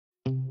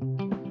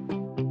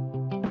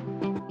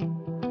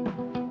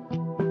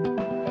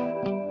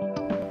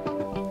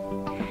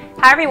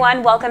Hi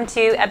everyone, welcome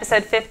to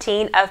episode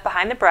 15 of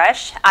Behind the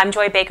Brush. I'm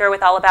Joy Baker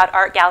with All About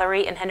Art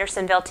Gallery in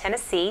Hendersonville,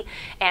 Tennessee,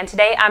 and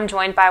today I'm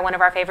joined by one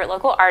of our favorite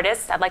local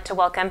artists. I'd like to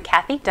welcome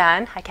Cathy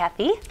Dunn. Hi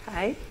Cathy.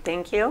 Hi,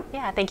 thank you.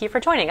 Yeah, thank you for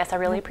joining us. I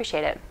really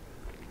appreciate it.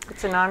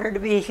 It's an honor to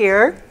be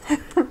here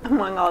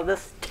among all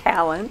this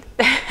talent.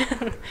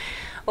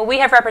 Well, we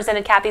have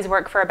represented Cathy's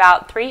work for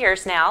about 3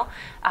 years now.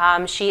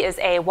 She is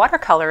a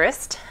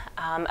watercolorist,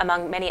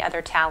 among many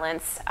other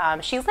talents.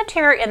 She's lived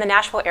here in the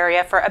Nashville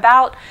area for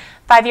about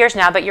 5 years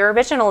now, but you're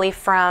originally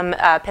from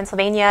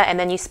Pennsylvania, and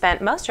then you spent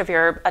most of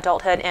your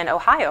adulthood in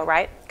Ohio,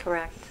 right?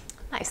 Correct.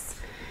 Nice.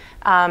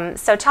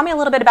 So tell me a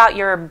little bit about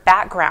your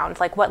background.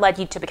 Like, what led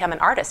you to become an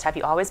artist? Have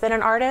you always been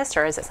an artist,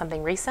 or is it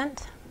something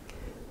recent?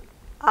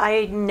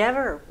 I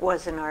never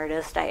was an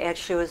artist. I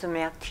actually was a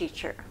math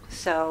teacher.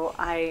 So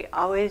I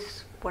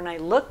always, when I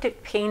looked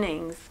at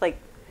paintings, like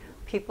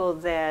people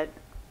that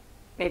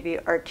maybe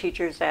art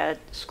teachers at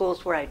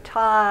schools where I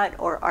taught,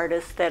 or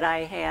artists that I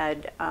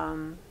had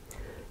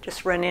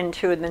just run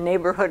into in the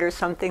neighborhood or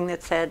something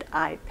that said,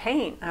 I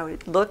paint, I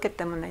would look at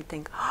them and I'd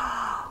think,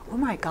 oh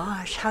my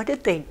gosh, how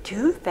did they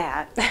do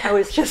that? I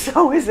was just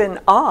always in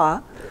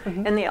awe.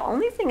 And the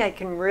only thing I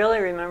can really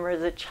remember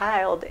as a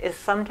child is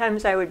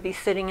sometimes I would be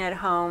sitting at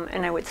home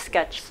and I would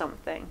sketch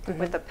something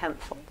with a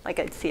pencil. Like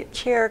I'd see a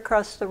chair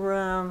across the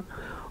room,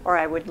 or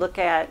I would look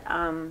at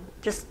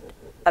just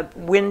a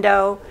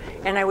window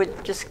and I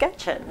would just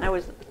sketch it. And I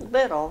was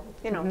little,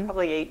 you know,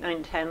 probably 8,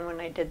 9, 10 when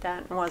I did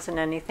that, and wasn't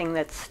anything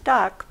that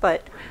stuck,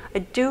 but I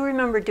do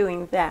remember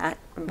doing that,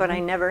 but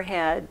I never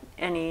had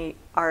any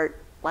art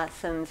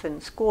lessons in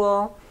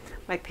school.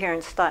 My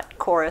parents thought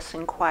chorus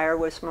and choir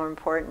was more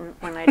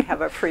important. When I'd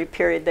have a free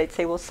period, they'd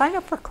say, well, sign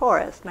up for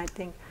chorus. And I'd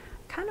think,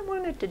 I kind of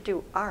wanted to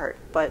do art,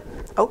 but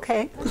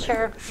okay.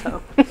 Sure.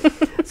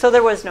 So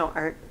there was no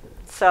art.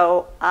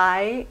 So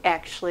I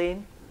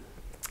actually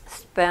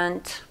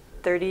spent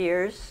 30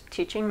 years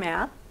teaching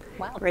math,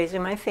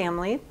 raising my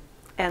family,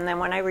 and then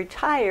when I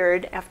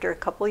retired after a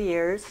couple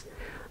years,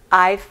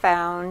 I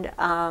found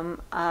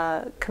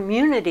a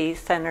community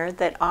center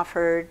that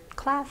offered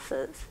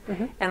classes,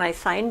 and I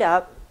signed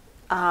up,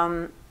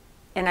 and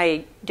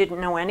I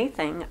didn't know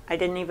anything. I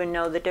didn't even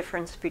know the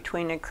difference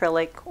between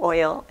acrylic,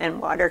 oil,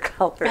 and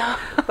watercolor,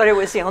 but it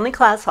was the only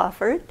class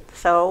offered,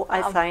 so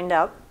I signed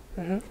up,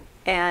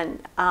 and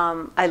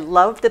I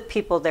loved the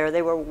people there.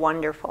 They were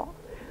wonderful.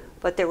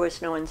 But there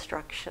was no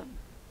instruction.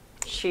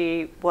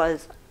 She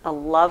was a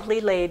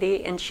lovely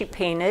lady, and she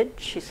painted.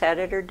 She sat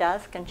at her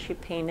desk and she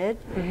painted.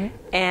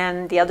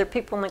 And the other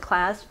people in the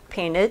class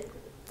painted.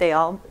 They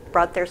all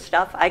brought their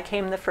stuff. I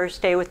came the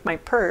first day with my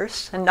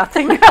purse and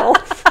nothing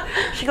else.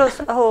 She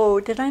goes, oh,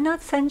 did I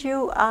not send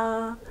you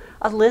a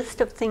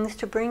list of things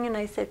to bring? And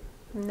I said,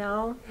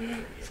 no.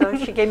 So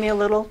she gave me a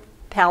little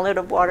palette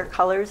of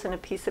watercolors and a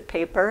piece of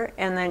paper,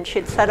 and then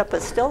she'd set up a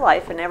still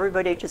life, and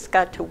everybody just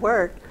got to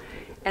work.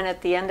 And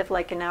at the end of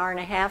like an hour and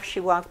a half, she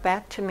walked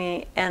back to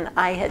me, and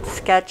I had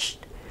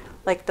sketched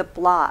like the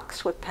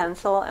blocks with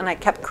pencil, and I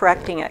kept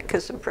correcting it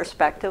because the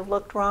perspective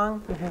looked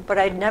wrong. But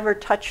I'd never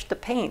touched the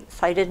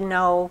paints. I didn't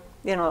know,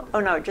 you know, oh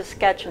no, just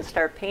sketch and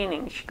start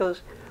painting. She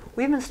goes,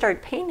 we haven't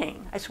started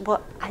painting. I said,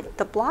 well,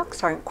 the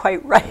blocks aren't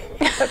quite right.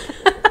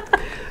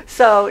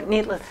 So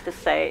needless to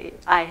say,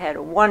 I had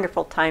a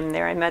wonderful time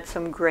there. I met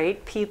some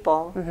great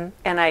people,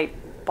 and I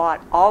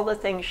bought all the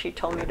things she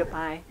told me to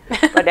buy.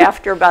 But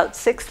after about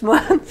 6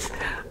 months,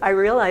 I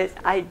realized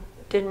I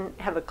didn't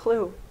have a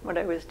clue what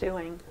I was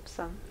doing.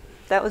 So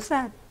that was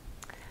that.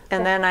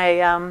 And then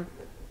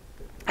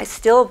I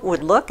still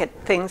would look at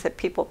things that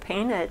people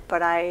painted,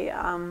 but I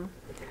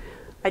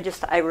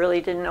really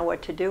didn't know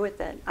what to do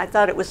with it. I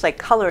thought it was like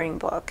coloring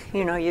book.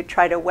 You know, you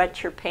try to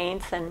wet your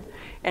paints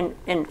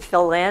and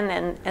fill in,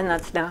 and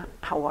that's not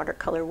how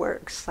watercolor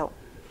works. So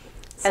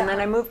and then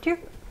I moved here.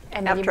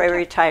 And after I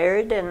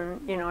retired,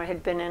 and you know, I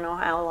had been in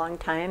Ohio a long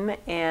time,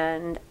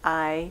 and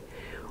I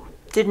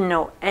didn't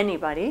know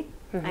anybody.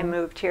 I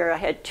moved here. I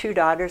had 2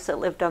 daughters that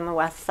lived on the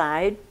west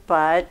side,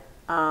 but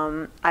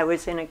I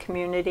was in a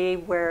community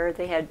where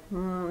they had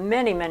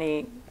many,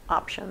 many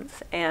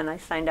options, and I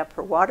signed up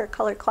for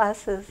watercolor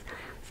classes,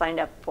 signed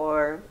up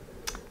for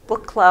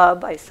book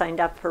club, I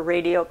signed up for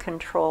radio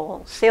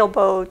control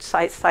sailboats,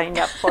 I signed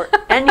up for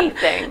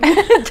anything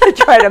to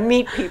try to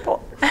meet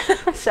people.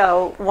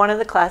 So one of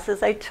the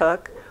classes I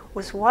took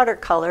was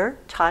watercolor,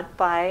 taught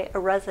by a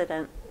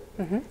resident,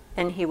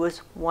 and he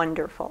was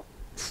wonderful.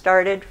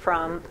 Started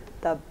from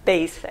the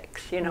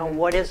basics, you know,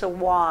 what is a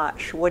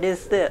wash, what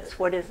is this,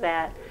 what is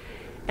that?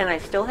 And I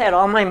still had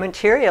all my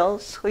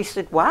materials. He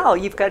said, wow,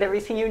 you've got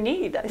everything you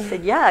need. I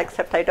said, yeah,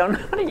 except I don't know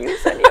how to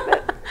use any of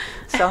it.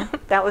 So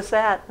that was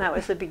that. That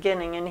was the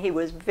beginning. And he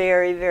was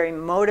very, very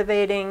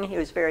motivating. He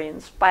was very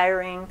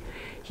inspiring.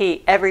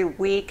 He, every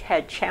week,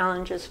 had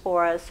challenges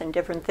for us and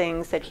different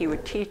things that he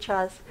would teach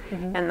us.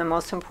 And the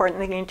most important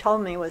thing he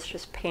told me was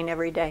just paint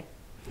every day.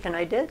 And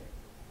I did.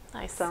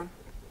 Nice. So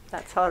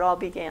that's how it all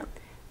began.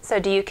 So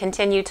do you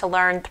continue to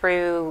learn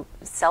through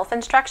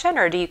self-instruction,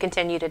 or do you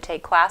continue to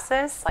take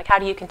classes? Like, how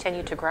do you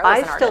continue to grow as an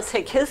artist? I still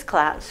take his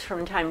class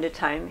from time to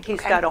time.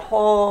 He's got a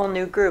whole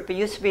new group. It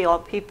used to be all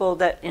people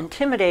that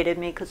intimidated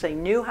me because they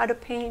knew how to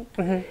paint,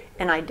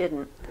 and I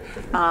didn't.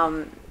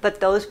 But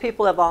those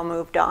people have all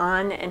moved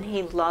on, and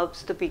he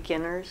loves the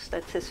beginners.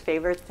 That's his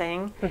favorite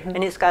thing.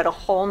 And he's got a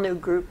whole new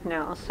group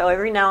now. So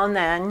every now and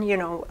then, you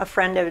know, a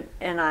friend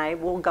and I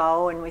will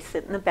go, and we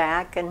sit in the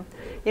back, and,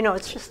 you know,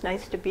 it's just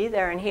nice to be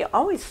there. And he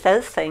always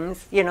says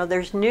things, you know,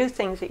 there's new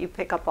things that you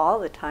pick up all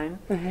the time.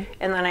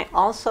 And then I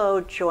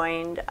also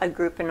joined a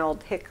group in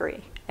Old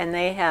Hickory, and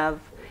they have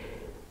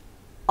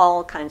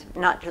all kinds of,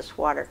 not just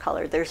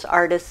watercolor. There's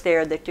artists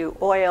there that do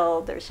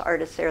oil. There's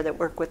artists there that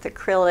work with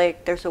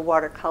acrylic. There's a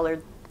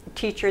watercolor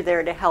teacher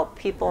there to help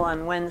people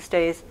on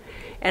Wednesdays.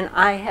 And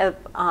I have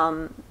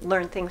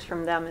learned things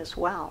from them as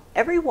well.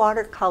 Every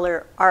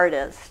watercolor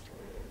artist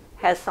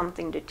has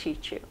something to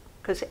teach you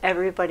because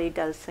everybody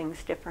does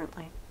things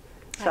differently.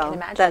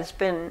 So that's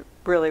been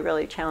really,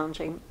 really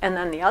challenging. And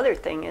then the other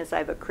thing is I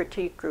have a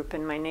critique group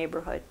in my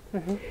neighborhood.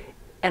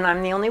 And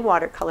I'm the only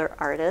watercolor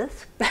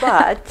artist,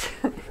 but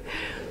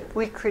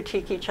we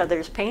critique each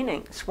other's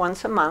paintings.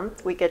 Once a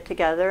month, we get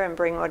together and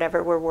bring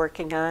whatever we're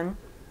working on.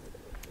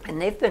 And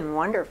they've been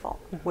wonderful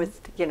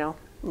with, you know,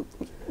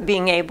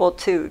 being able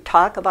to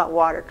talk about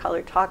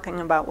watercolor, talking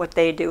about what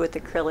they do with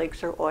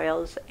acrylics or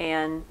oils,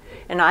 and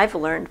I've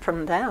learned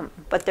from them.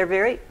 But they're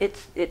very,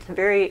 it's a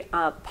very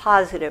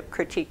positive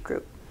critique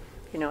group.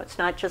 You know, it's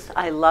not just,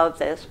 I love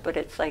this, but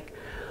it's like,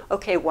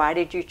 okay, why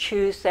did you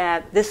choose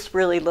that? This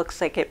really looks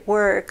like it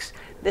works.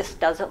 This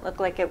doesn't look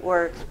like it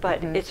works,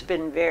 but it's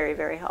been very,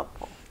 very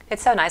helpful.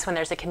 It's so nice when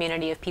there's a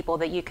community of people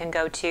that you can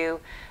go to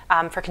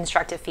for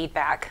constructive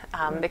feedback,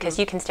 because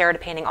you can stare at a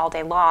painting all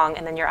day long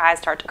and then your eyes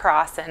start to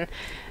cross and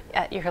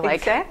you're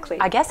like,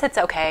 I guess it's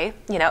okay,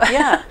 you know.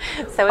 Yeah.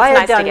 So it's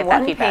nice to get that feedback. I had done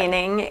one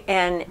painting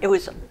and it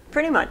was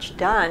pretty much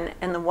done,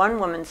 and the one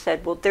woman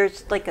said, well,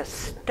 there's like a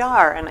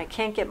star and I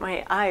can't get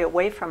my eye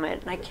away from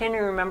it, and I can't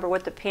even remember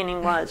what the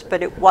painting was,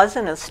 but it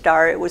wasn't a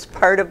star, it was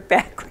part of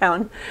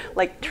background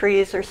like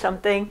trees or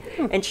something,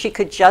 and she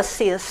could just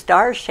see a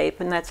star shape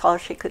and that's all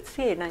she could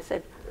see. And I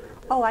said,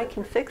 oh, I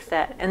can fix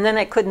that. And then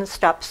I couldn't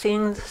stop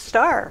seeing the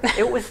star.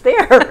 It was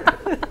there.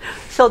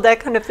 So that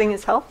kind of thing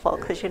is helpful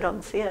because you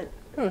don't see it.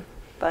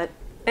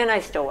 And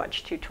I still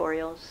watch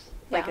tutorials.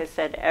 Like I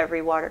said,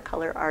 every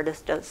watercolor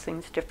artist does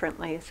things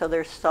differently, so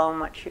there's so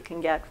much you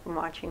can get from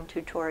watching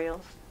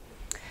tutorials.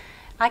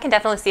 I can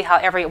definitely see how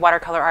every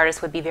watercolor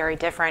artist would be very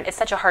different. It's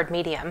such a hard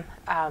medium.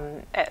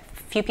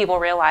 Few people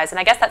realize, and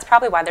I guess that's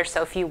probably why there's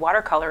so few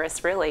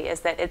watercolorists really,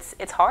 is that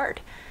it's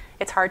hard.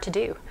 It's hard to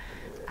do.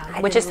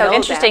 Which is so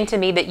interesting to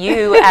me that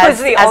you,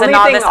 as a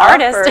novice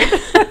artist,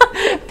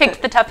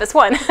 picked the toughest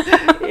one.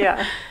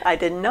 Yeah, I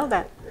didn't know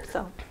that.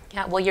 So.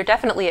 Yeah, well, you're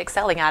definitely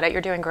excelling at it.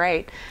 You're doing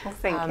great. Well,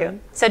 thank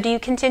you. So do you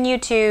continue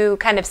to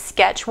kind of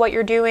sketch what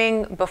you're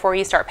doing before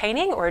you start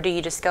painting, or do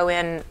you just go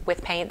in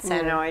with paints?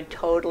 And No, I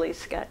totally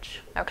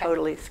sketch.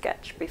 Totally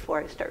sketch before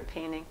I start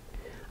painting.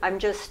 I'm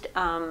just,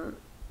 I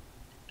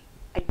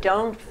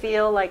don't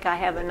feel like I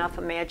have enough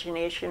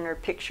imagination or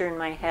picture in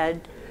my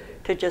head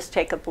to just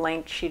take a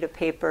blank sheet of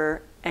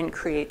paper and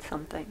create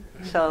something.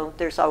 So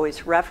there's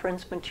always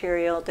reference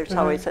material. There's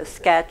always a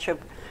sketch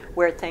of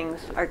where things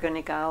are going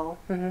to go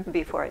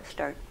before I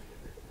start.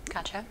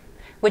 Gotcha.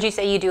 Would you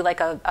say you do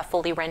like a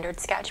fully rendered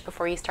sketch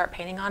before you start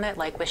painting on it,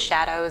 like with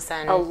shadows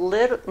and a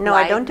little? No,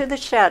 light? I don't do the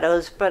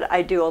shadows, but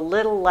I do a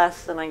little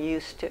less than I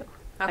used to.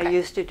 I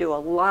used to do a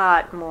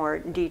lot more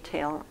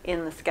detail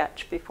in the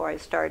sketch before I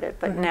started,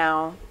 but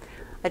now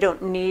I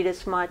don't need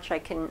as much. I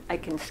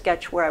can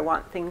sketch where I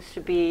want things to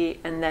be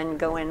and then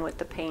go in with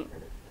the paint,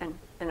 and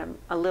I'm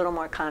a little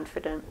more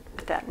confident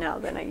with that now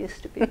than I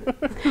used to be.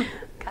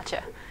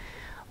 Gotcha.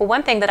 Well,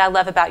 one thing that I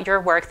love about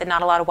your work that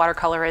not a lot of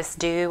watercolorists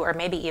do or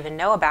maybe even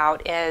know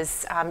about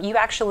is you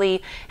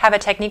actually have a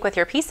technique with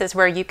your pieces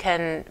where you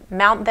can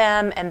mount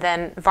them and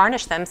then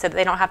varnish them so that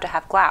they don't have to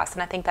have glass.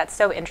 And I think that's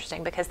so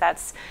interesting because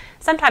that's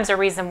sometimes a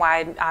reason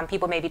why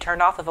people may be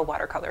turned off of a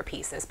watercolor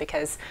piece is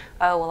because,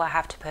 oh, well, I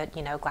have to put,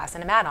 you know, glass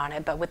and a mat on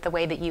it. But with the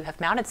way that you have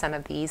mounted some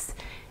of these,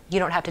 you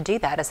don't have to do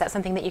that. Is that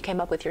something that you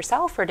came up with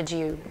yourself, or did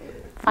you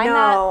find that?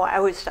 No, I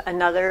was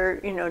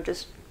another, you know,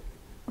 just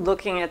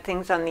looking at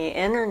things on the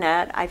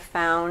internet, I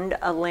found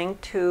a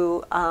link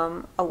to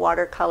a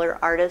watercolor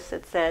artist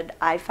that said,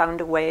 I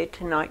found a way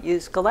to not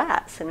use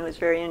glass, and it was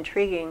very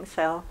intriguing.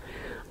 So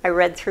I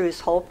read through his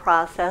whole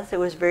process. It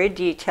was very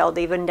detailed,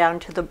 even down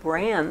to the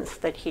brands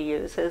that he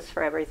uses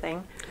for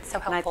everything. So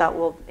helpful. And I thought,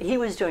 well, he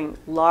was doing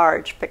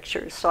large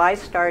pictures, so I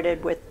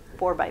started with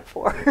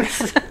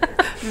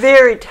 4x4s,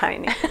 very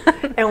tiny,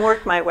 and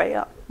worked my way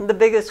up. The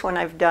biggest one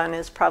I've done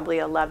is probably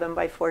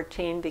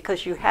 11x14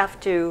 because you have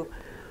to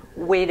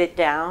weight it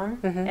down.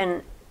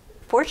 And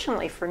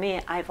fortunately for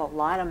me, I have a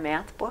lot of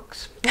math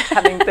books,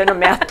 having been a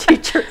math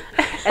teacher,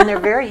 and they're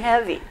very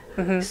heavy.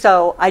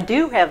 So I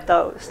do have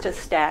those to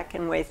stack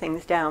and weigh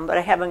things down, but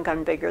I haven't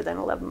gone bigger than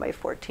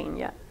 11x14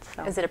 yet.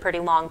 So. Is it a pretty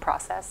long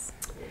process?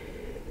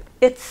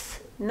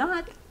 It's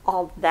not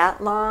all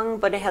that long,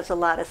 but it has a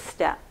lot of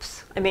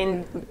steps. I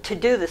mean, to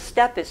do the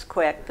step is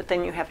quick, but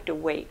then you have to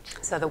wait.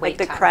 So the wait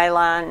time. Like the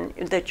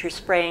Krylon that you're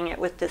spraying it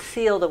with to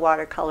seal the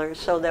watercolors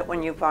so that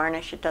when you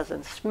varnish it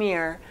doesn't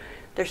smear.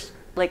 There's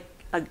like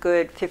a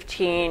good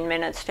 15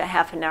 minutes to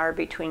half an hour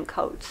between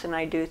coats, and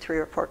I do 3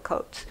 or 4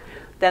 coats.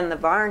 Then the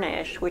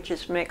varnish, which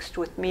is mixed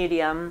with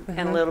medium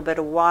and a little bit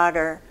of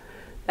water,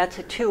 that's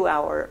a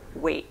 2-hour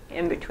wait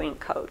in between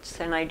coats,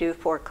 and I do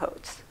 4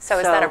 coats. So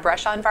is that a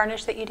brush-on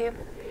varnish that you do?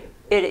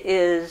 It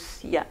is,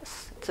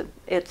 yes.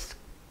 It's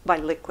by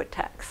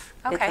Liquitex.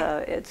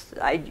 Okay.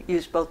 I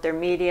use both their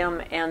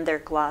medium and their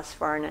gloss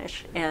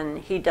varnish, and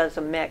he does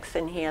a mix,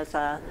 and he has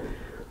a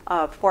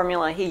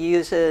formula he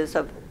uses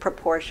of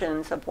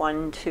proportions of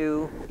 1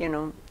 to,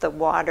 the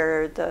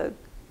water,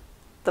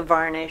 the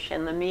varnish,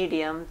 and the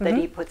medium that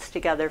he puts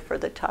together for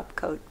the top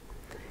coat.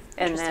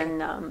 And then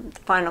the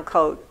final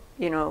coat,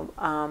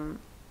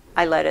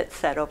 I let it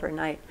set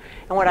overnight.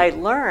 And what I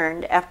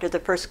learned after the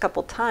first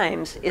couple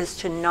times is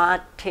to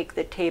not take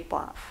the tape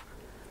off.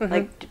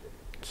 Like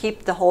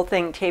keep the whole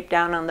thing taped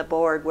down on the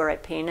board where I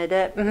painted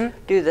it,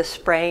 do the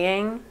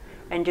spraying,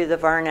 and do the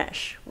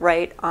varnish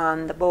right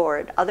on the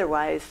board.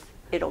 Otherwise,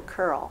 it'll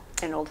curl.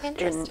 And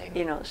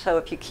so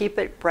if you keep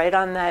it right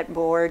on that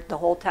board the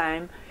whole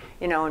time,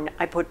 and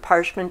I put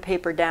parchment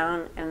paper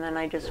down, and then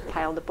I just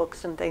pile the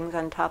books and things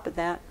on top of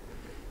that,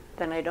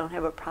 then I don't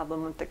have a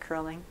problem with the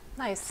curling.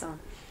 Nice. So,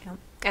 yeah.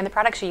 And the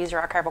products you use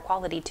are archival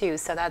quality too,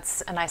 so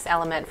that's a nice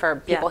element for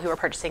people who are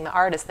purchasing the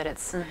art, is that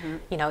it's,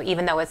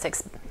 even though it's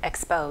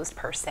exposed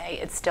per se,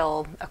 it's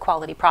still a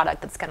quality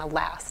product that's going to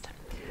last.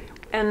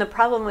 And the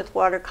problem with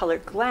watercolor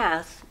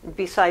glass,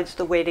 besides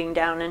the weighting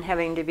down and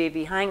having to be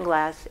behind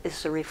glass,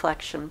 is the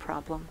reflection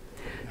problem.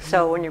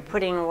 So when you're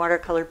putting a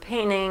watercolor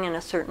painting in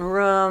a certain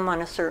room,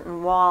 on a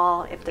certain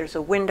wall, if there's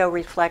a window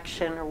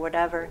reflection or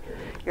whatever,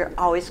 you're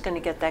always going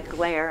to get that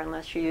glare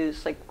unless you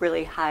use like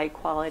really high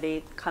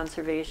quality,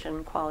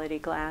 conservation quality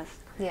glass.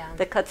 Yeah.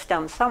 That cuts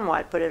down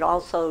somewhat, but it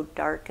also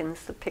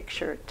darkens the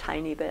picture a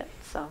tiny bit.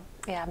 So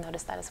yeah, I've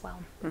noticed that as well.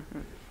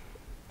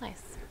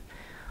 Nice.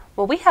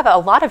 Well, we have a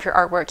lot of your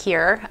artwork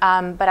here,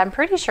 but I'm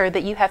pretty sure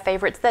that you have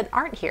favorites that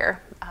aren't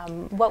here.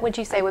 What would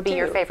you say would be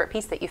your favorite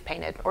piece that you've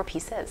painted, or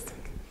pieces?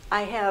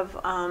 I have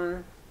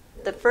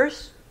the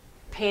first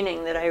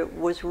painting that I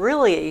was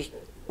really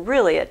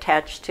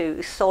attached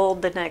to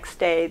sold the next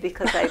day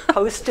because I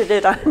posted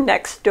it on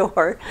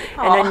Nextdoor,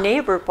 and a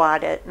neighbor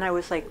bought it, and I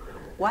was like,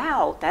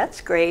 wow,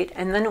 that's great.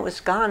 And then it was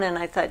gone, and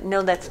I thought,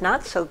 no, that's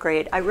not so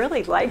great. I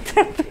really liked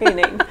that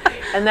painting.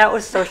 And that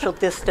was Social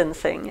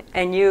Distancing.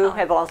 And you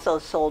have also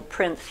sold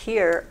prints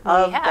here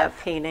of that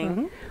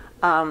painting,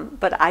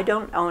 but I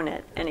don't own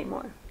it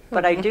anymore.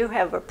 But I do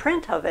have a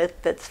print of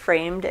it that's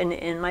framed and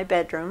in my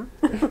bedroom.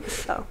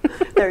 So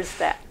there's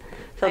that.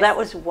 So that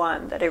was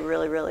one that I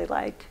really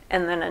liked.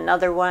 And then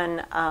another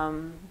one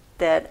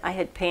that I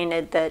had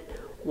painted that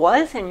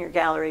was in your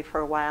gallery for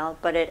a while,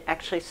 but it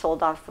actually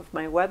sold off of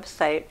my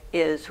website,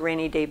 is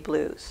Rainy Day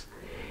Blues.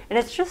 And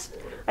it's just,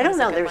 I don't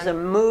know, there's a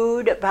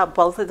mood about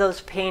both of those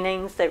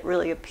paintings that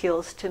really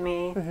appeals to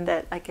me,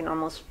 that I can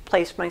almost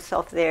place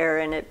myself there,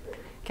 and it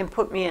can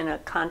put me in a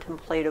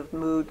contemplative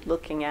mood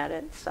looking at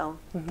it. So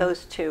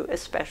those two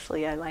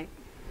especially I like.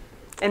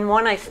 And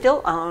one I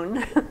still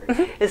own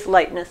is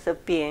Lightness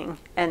of Being,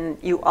 and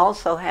you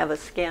also have a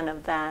scan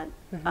of that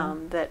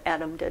that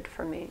Adam did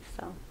for me.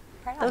 So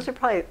those are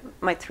probably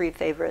my 3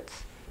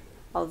 favorites.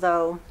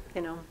 Although,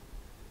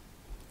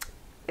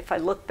 if I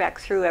look back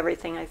through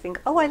everything, I think,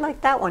 oh, I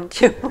like that one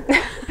too.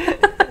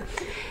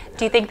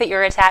 Do you think that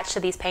you're attached to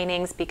these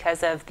paintings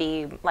because of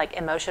the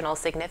emotional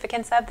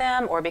significance of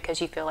them, or because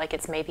you feel like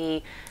it's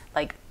maybe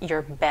like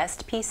your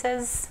best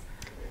pieces?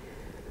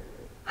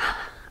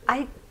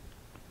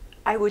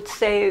 I would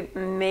say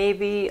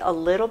maybe a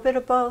little bit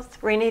of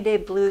both. Rainy Day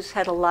Blues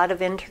had a lot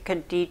of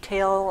intricate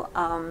detail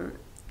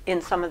in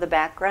some of the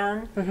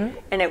background,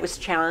 and it was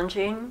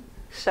challenging.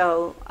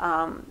 So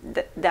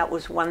that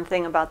was one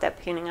thing about that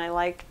painting I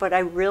liked. But I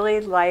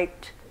really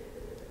liked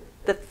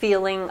the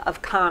feeling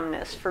of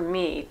calmness for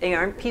me. They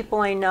aren't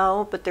people I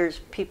know, but there's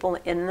people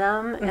in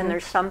them, and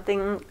there's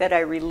something that I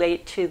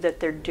relate to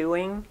that they're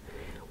doing,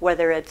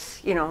 whether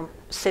it's,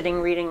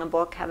 sitting reading a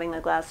book, having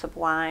a glass of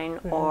wine,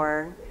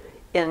 or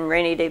in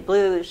Rainy Day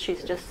Blues,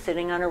 she's just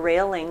sitting on a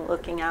railing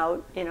looking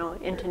out,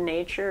 into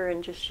nature,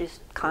 and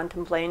she's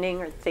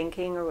contemplating or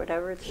thinking or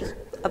whatever. It's just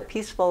a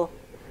peaceful,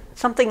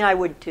 something I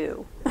would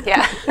do.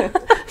 Yeah.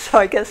 So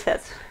I guess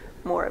that's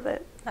more of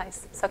it.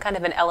 Nice. So kind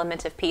of an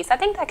element of peace. I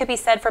think that could be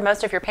said for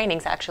most of your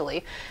paintings,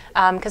 actually,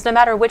 because no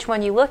matter which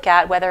one you look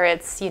at, whether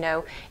it's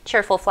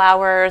cheerful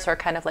flowers or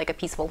kind of like a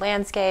peaceful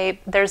landscape,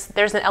 there's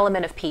an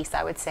element of peace,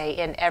 I would say,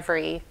 in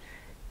every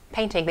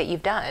painting that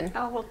you've done.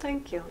 Oh, well,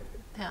 thank you.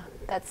 Yeah,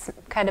 that's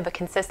kind of a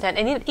consistent,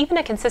 and even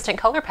a consistent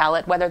color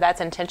palette, whether that's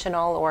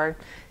intentional or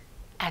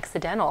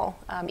accidental,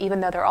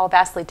 even though they're all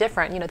vastly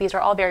different. These are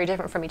all very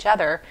different from each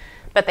other,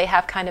 but they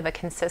have kind of a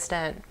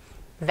consistent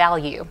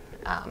value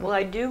Well,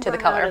 I do to the run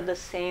color. out of the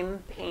same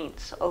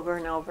paints over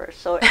and over,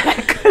 so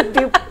it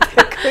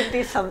could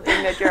be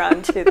something that you're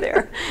onto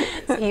there.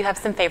 So you have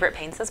some favorite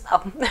paints as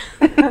well.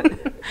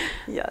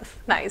 Yes.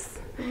 Nice.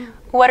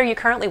 What are you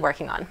currently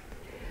working on?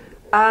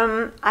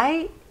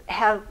 I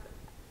have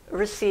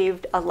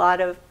received a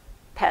lot of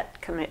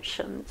pet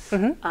commissions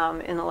in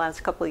the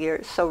last couple of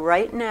years. So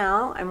right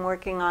now I'm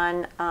working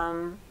on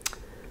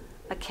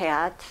a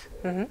cat,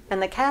 and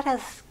the cat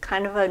has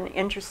kind of an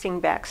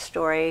interesting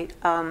backstory.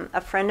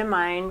 A friend of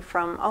mine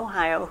from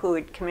Ohio who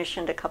had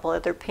commissioned a couple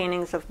other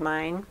paintings of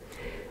mine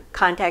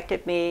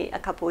contacted me a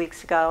couple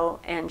weeks ago,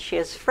 and she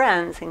has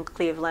friends in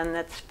Cleveland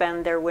that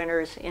spend their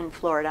winters in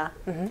Florida.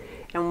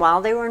 And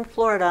while they were in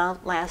Florida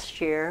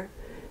last year,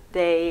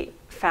 they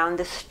found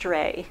a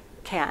stray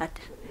cat,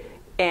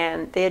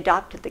 and they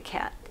adopted the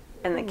cat.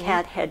 And the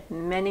cat had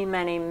many,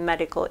 many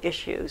medical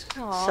issues.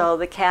 Aww. So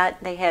the cat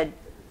they had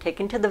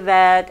taken to the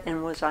vet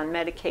and was on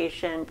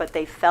medication, but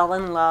they fell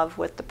in love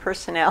with the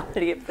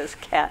personality of this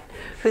cat,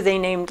 who they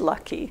named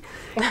Lucky.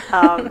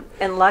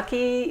 And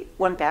Lucky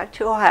went back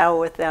to Ohio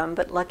with them,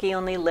 but Lucky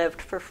only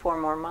lived for 4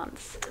 more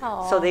months.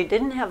 Aww. So they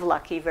didn't have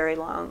Lucky very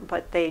long,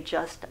 but they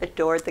just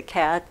adored the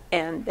cat,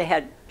 and they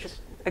had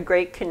just a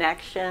great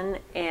connection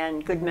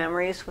and good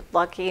memories with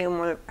Lucky, and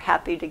were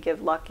happy to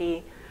give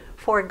Lucky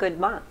 4 good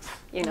months,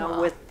 you know,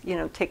 Aww. with, you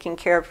know, taking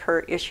care of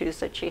her issues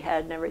that she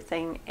had and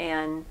everything.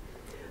 And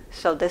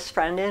so this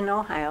friend in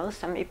Ohio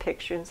sent me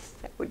pictures.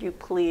 Would you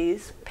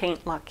please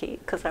paint Lucky?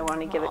 Because I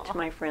want to give it to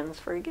my friends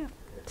for a gift.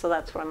 So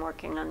that's what I'm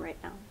working on right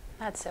now.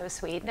 That's so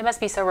sweet. It must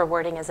be so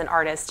rewarding as an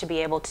artist to be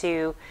able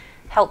to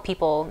help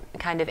people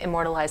kind of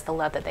immortalize the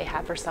love that they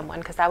have for someone,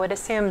 because I would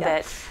assume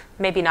that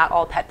maybe not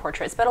all pet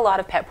portraits, but a lot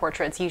of pet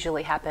portraits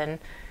usually happen,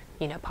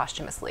 you know,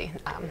 posthumously.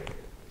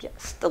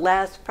 Yes, the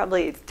last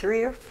probably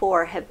 3 or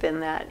 4 have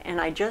been that,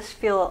 and I just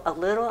feel a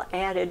little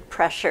added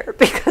pressure,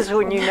 because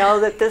when you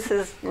know that this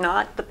is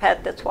not the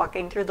pet that's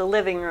walking through the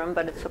living room,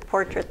 but it's a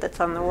portrait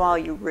that's on the wall,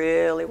 you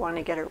really want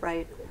to get it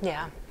right.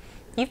 Yeah.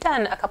 You've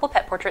done a couple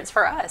pet portraits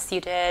for us. You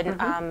did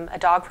a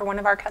dog for one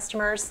of our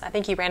customers. I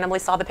think you randomly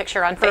saw the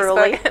picture on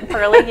Pearly. Facebook.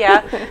 Pearly,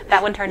 yeah.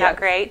 That one turned out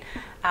great.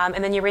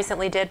 And then you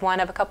recently did one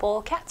of a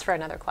couple cats for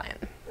another client.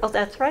 Oh,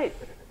 that's right.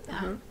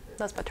 Yeah.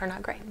 Those both turned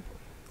out great.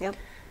 Yep.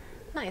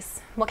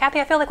 Nice. Well, Cathy,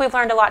 I feel like we've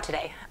learned a lot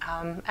today.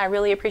 I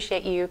really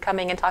appreciate you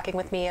coming and talking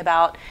with me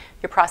about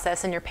your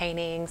process and your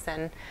paintings,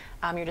 and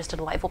you're just a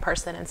delightful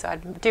person, and so I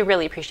do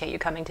really appreciate you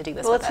coming to do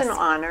this with us. Well, it's an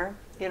honor.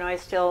 You know, I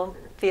still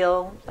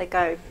feel like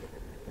I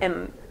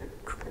am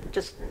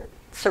just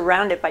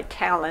surrounded by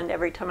talent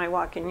every time I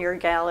walk in your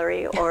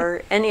gallery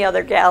or any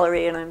other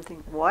gallery, and I'm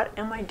thinking, what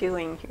am I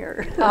doing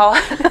here? Oh.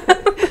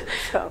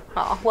 So,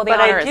 well, the but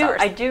honor is ours.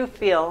 I do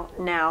feel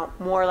now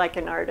more like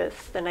an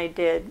artist than I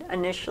did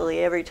initially.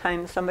 Every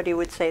time somebody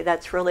would say,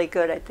 that's really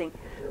good, I think,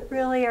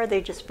 really, are they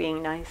just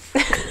being nice?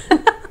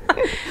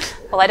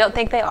 Well, I don't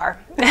think they are.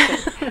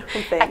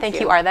 I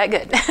think you are that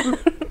good.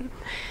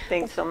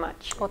 Thanks so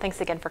much. Well, thanks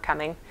again for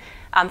coming.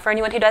 For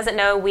anyone who doesn't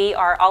know, we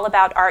are all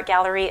about art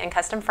gallery and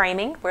custom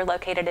framing. We're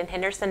located in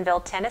Hendersonville,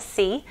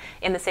 Tennessee,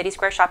 in the City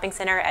Square Shopping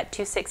Center at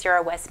 260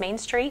 West Main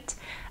Street.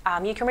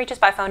 You can reach us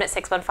by phone at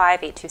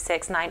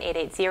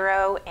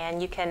 615-826-9880,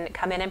 and you can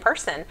come in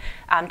person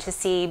to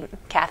see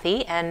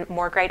Cathy and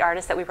more great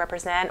artists that we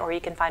represent, or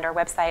you can find our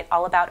website,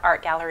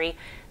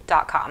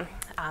 allaboutartgallery.com.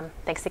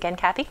 Thanks again,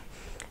 Cathy.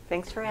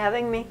 Thanks for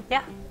having me.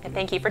 Yeah, and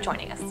thank you for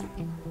joining us.